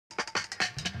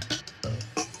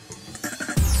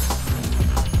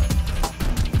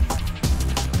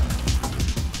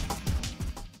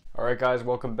Alright guys,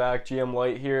 welcome back. GM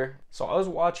Light here. So I was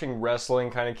watching wrestling,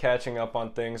 kind of catching up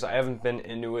on things. I haven't been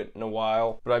into it in a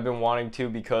while, but I've been wanting to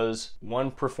because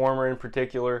one performer in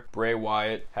particular, Bray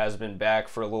Wyatt, has been back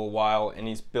for a little while and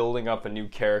he's building up a new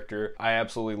character. I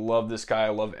absolutely love this guy. I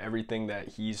love everything that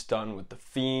he's done with The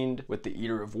Fiend, with the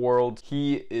Eater of Worlds.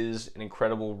 He is an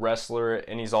incredible wrestler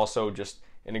and he's also just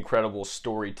an incredible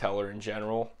storyteller in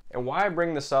general. And why I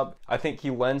bring this up, I think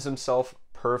he lends himself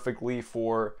perfectly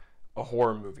for a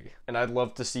horror movie, and I'd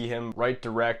love to see him write,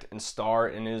 direct, and star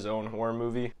in his own horror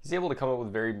movie. He's able to come up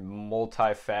with very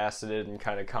multifaceted and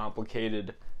kind of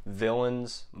complicated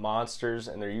villains, monsters,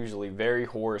 and they're usually very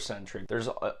horror-centric. There's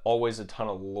always a ton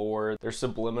of lore. There's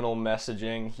subliminal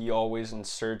messaging. He always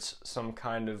inserts some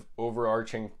kind of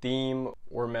overarching theme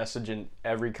or message in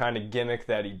every kind of gimmick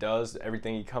that he does,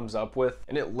 everything he comes up with,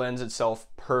 and it lends itself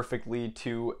perfectly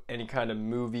to any kind of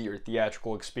movie or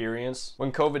theatrical experience.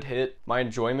 When COVID hit, my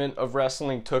enjoyment of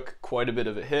wrestling took quite a bit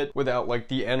of a hit. Without like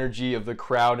the energy of the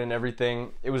crowd and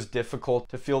everything, it was difficult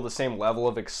to feel the same level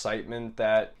of excitement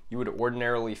that you would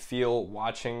ordinarily feel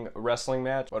watching a wrestling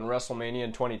match. But in WrestleMania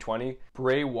in 2020,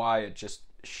 Bray Wyatt just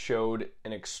showed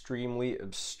an extremely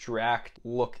abstract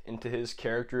look into his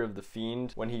character of The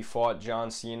Fiend when he fought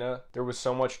John Cena. There was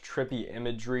so much trippy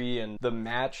imagery, and the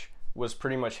match was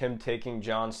pretty much him taking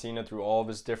John Cena through all of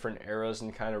his different eras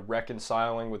and kind of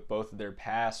reconciling with both of their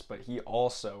past, but he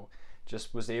also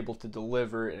just was able to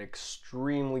deliver an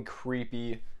extremely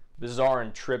creepy, bizarre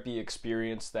and trippy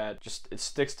experience that just, it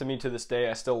sticks to me to this day.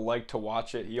 I still like to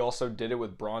watch it. He also did it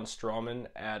with Braun Strowman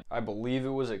at, I believe it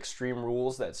was Extreme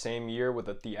Rules that same year, with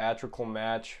a theatrical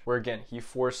match where again he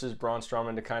forces Braun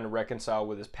Strowman to kind of reconcile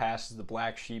with his past as the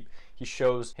Black Sheep. He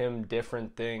shows him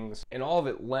different things, and all of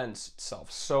it lends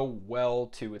itself so well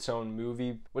to its own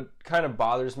movie. What kind of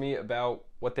bothers me about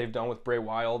what they've done with Bray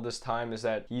Wyatt all this time is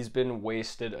that he's been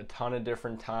wasted a ton of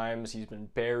different times. He's been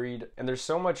buried, and there's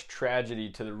so much tragedy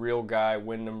to the real guy,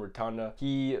 Wyndham Rotunda.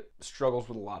 He struggles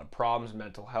with a lot of problems,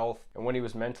 mental health, and when he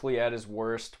was mentally at his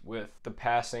worst with the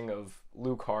passing of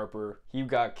Luke Harper, he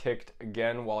got kicked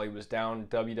again while he was down.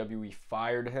 WWE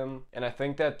fired him, and I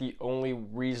think that the only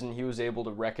reason he was able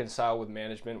to reconcile with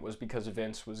management was because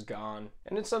Vince was gone,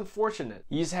 and it's unfortunate.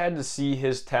 He's had to see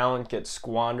his talent get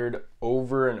squandered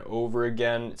over and over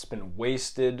again. It's been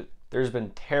wasted. There's been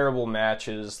terrible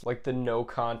matches, like the no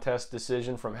contest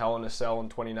decision from Hell in a Cell in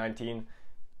 2019.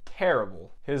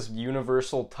 Terrible. His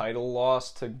Universal title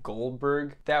loss to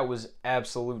Goldberg, that was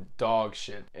absolute dog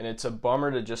shit. And it's a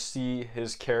bummer to just see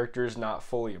his characters not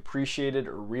fully appreciated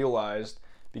or realized,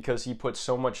 because he put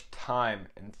so much time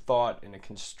and thought into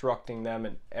constructing them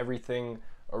and everything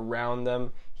around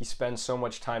them. He spends so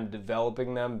much time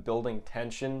developing them, building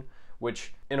tension,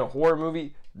 which in a horror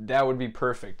movie, that would be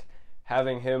perfect.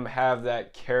 Having him have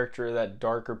that character, that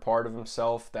darker part of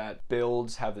himself that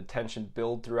builds, have the tension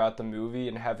build throughout the movie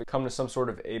and have it come to some sort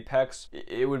of apex,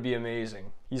 it would be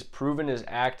amazing. He's proven his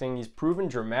acting, he's proven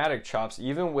dramatic chops,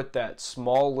 even with that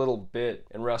small little bit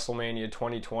in WrestleMania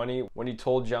 2020 when he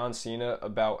told John Cena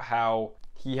about how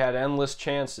he had endless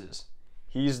chances.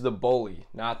 He's the bully,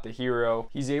 not the hero.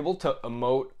 He's able to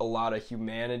emote a lot of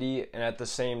humanity and at the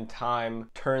same time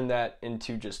turn that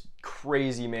into just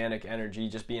crazy manic energy,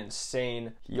 just be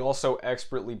insane. He also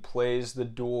expertly plays the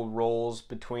dual roles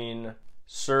between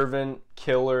servant,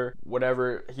 killer,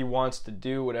 whatever he wants to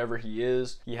do, whatever he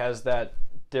is. He has that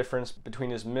difference between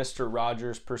his Mr.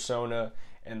 Rogers persona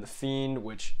and The Fiend,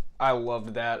 which I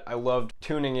loved that. I loved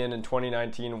tuning in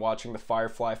 2019, watching the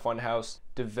Firefly Funhouse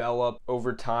develop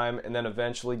over time, and then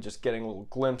eventually just getting little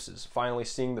glimpses, finally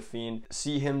seeing The Fiend,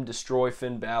 see him destroy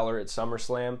Finn Balor at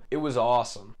SummerSlam. It was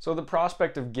awesome. So the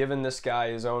prospect of giving this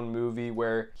guy his own movie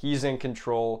where he's in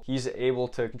control, he's able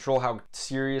to control how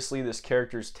seriously this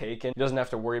character's taken. He doesn't have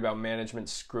to worry about management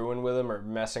screwing with him or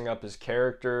messing up his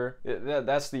character.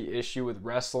 That's the issue with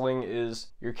wrestling, is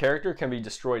your character can be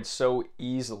destroyed so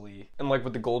easily. And like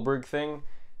with the Goldberg thing,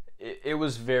 it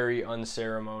was very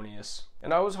unceremonious.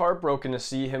 And I was heartbroken to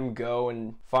see him go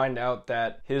and find out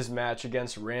that his match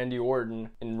against Randy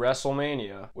Orton in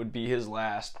WrestleMania would be his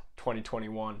last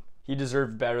 2021. He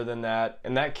deserved better than that,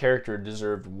 and that character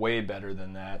deserved way better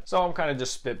than that. So I'm kind of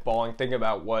just spitballing, thinking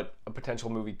about what a potential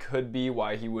movie could be,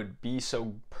 why he would be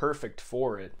so perfect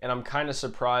for it. And I'm kind of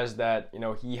surprised that, you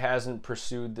know, he hasn't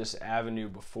pursued this avenue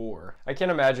before. I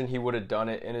can't imagine he would have done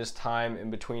it in his time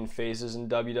in between phases in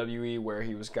WWE where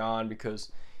he was gone,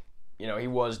 because, you know, he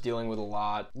was dealing with a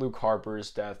lot. Luke Harper's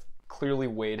death clearly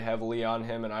weighed heavily on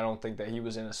him, and I don't think that he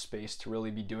was in a space to really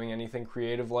be doing anything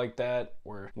creative like that,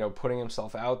 or, putting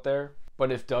himself out there. But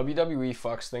if WWE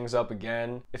fucks things up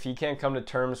again, if he can't come to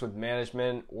terms with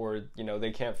management, or,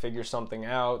 they can't figure something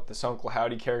out, this Uncle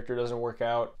Howdy character doesn't work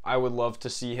out, I would love to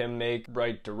see him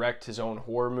direct his own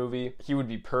horror movie. He would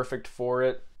be perfect for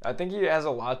it. I think he has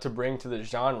a lot to bring to the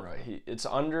genre. It's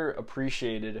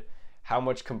underappreciated how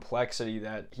much complexity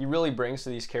that he really brings to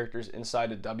these characters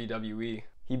inside of WWE.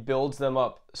 He builds them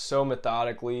up so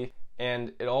methodically,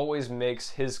 and it always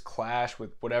makes his clash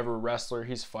with whatever wrestler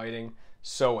he's fighting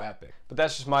so epic. But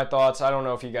that's just my thoughts. I don't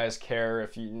know if you guys care,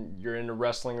 if you're into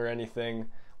wrestling or anything.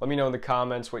 Let me know in the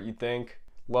comments what you think.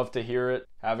 Love to hear it.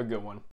 Have a good one.